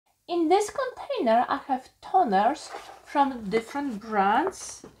In this container, I have toners from different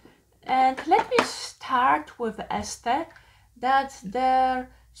brands. And let me start with ESTEE. That's their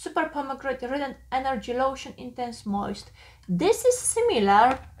Super Pomegranate Radiant Energy Lotion Intense Moist. This is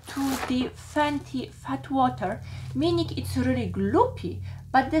similar to the Fenty Fat Water, meaning it's really gloopy,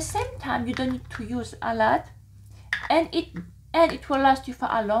 but at the same time you don't need to use a lot, and it will last you for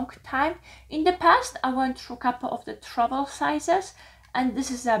a long time. In the past, I went through a couple of the travel sizes, and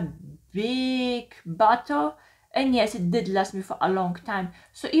this is a big bottle, and yes, it did last me for a long time.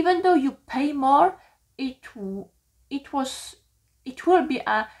 So even though you pay more, it will be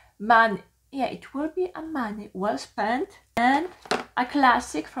a money well spent. And a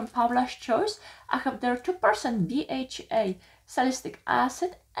classic from Paula's Choice, I have their 2% BHA salicylic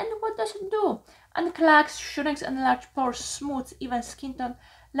acid, and what does it do? Unclogs, shrinks, enlarges pores, smooths even skin tone,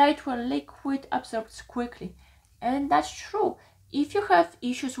 lightweight liquid, absorbs quickly. And that's true. If you have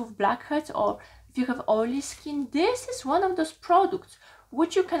issues with blackheads or if you have oily skin, this is one of those products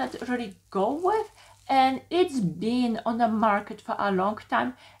which you cannot really go with, and it's been on the market for a long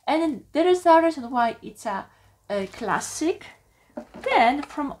time, and there is a reason why it's a classic. Then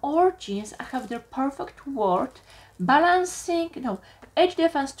from Origins, I have their Perfect World Age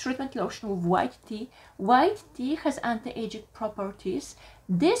Defense Treatment Lotion with white tea. White tea has anti-aging properties.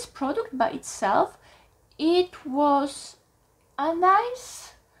 This product by itself, it was a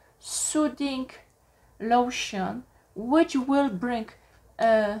nice soothing lotion which will bring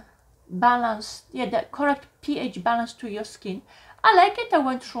balance, the correct pH balance to your skin. I like it. I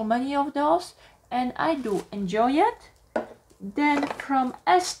went through many of those and I do enjoy it. Then from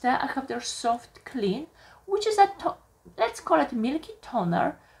ESTEE, I have their Soft Clean, which is let's call it milky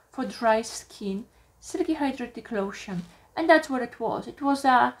toner for dry skin, silky hydrating lotion, and that's what it was. It was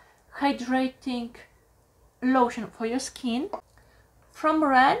a hydrating lotion for your skin. From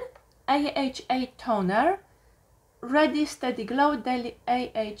Ren, AHA toner, Ready Steady Glow Daily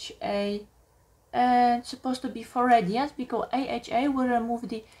AHA, and supposed to be for radiance because AHA will remove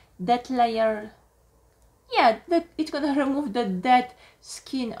the dead layer. It's gonna remove the dead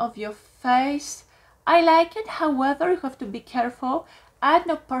skin of your face. I like it, however, you have to be careful. I had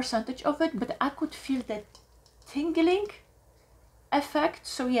no percentage of it, but I could feel that tingling effect.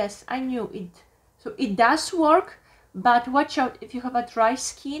 So yes, I knew it. So it does work, but watch out if you have a dry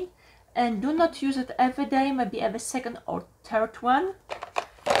skin, and do not use it every day, maybe every second or third one.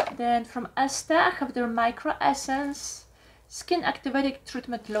 Then from ESTEE, I have their Micro Essence Skin Activating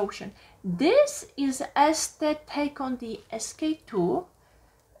Treatment Lotion. This is ESTEE take on the SK2.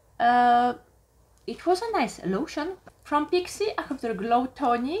 It was a nice lotion. From Pixi, I have their Glow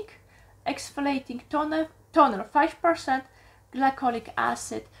Tonic Exfoliating Toner 5% glycolic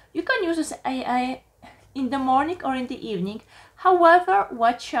acid. You can use this AA in the morning or in the evening. However,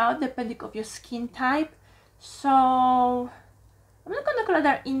 watch out depending on your skin type. So I'm not gonna call it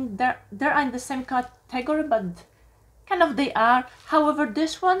they're in the same category, but kind of they are. However,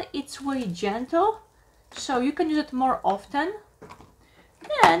 this one, it's way gentle, so you can use it more often.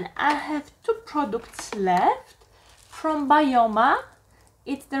 Then I have two products left from BYOMA.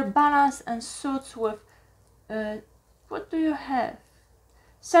 It's their Balance and Suits with what do you have?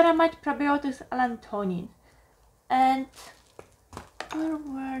 Ceramide, Probiotics, Allantoin. And where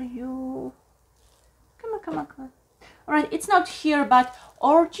were you? Come on. Alright, it's not here, but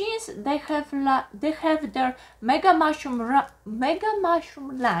Origins, they have their Mega Mushroom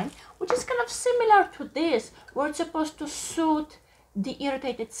line, which is kind of similar to this, where it's supposed to soothe the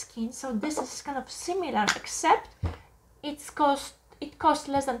irritated skin. So this is kind of similar, except it costs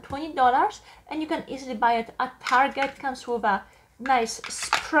less than $20, and you can easily buy it at Target. Comes with a nice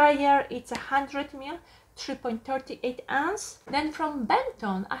sprayer. It's 100 ml, 3.38 ounce. Then from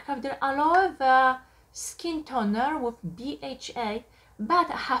Benton, I have their Aloe Vera Skin Toner with BHA, but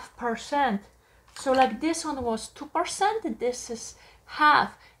 0.5%. So like this one was 2%, this is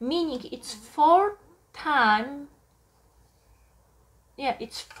half, meaning it's four times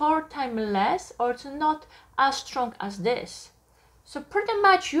less, or it's not as strong as this. So pretty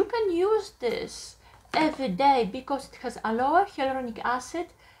much you can use this every day because it has aloe, hyaluronic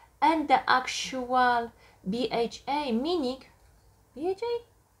acid, and the actual BHA, meaning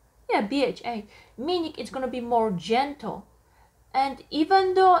BHA, meaning it's gonna be more gentle. And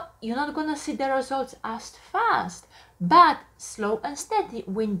even though you're not gonna see the results as fast, but slow and steady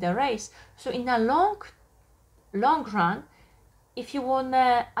win the race. So in a long run, if you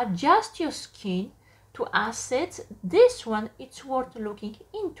wanna adjust your skin to acids, this one, it's worth looking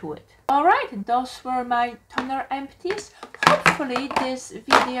into it. Alright, those were my toner empties. Hopefully this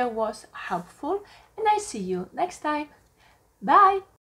video was helpful, and I see you next time. Bye!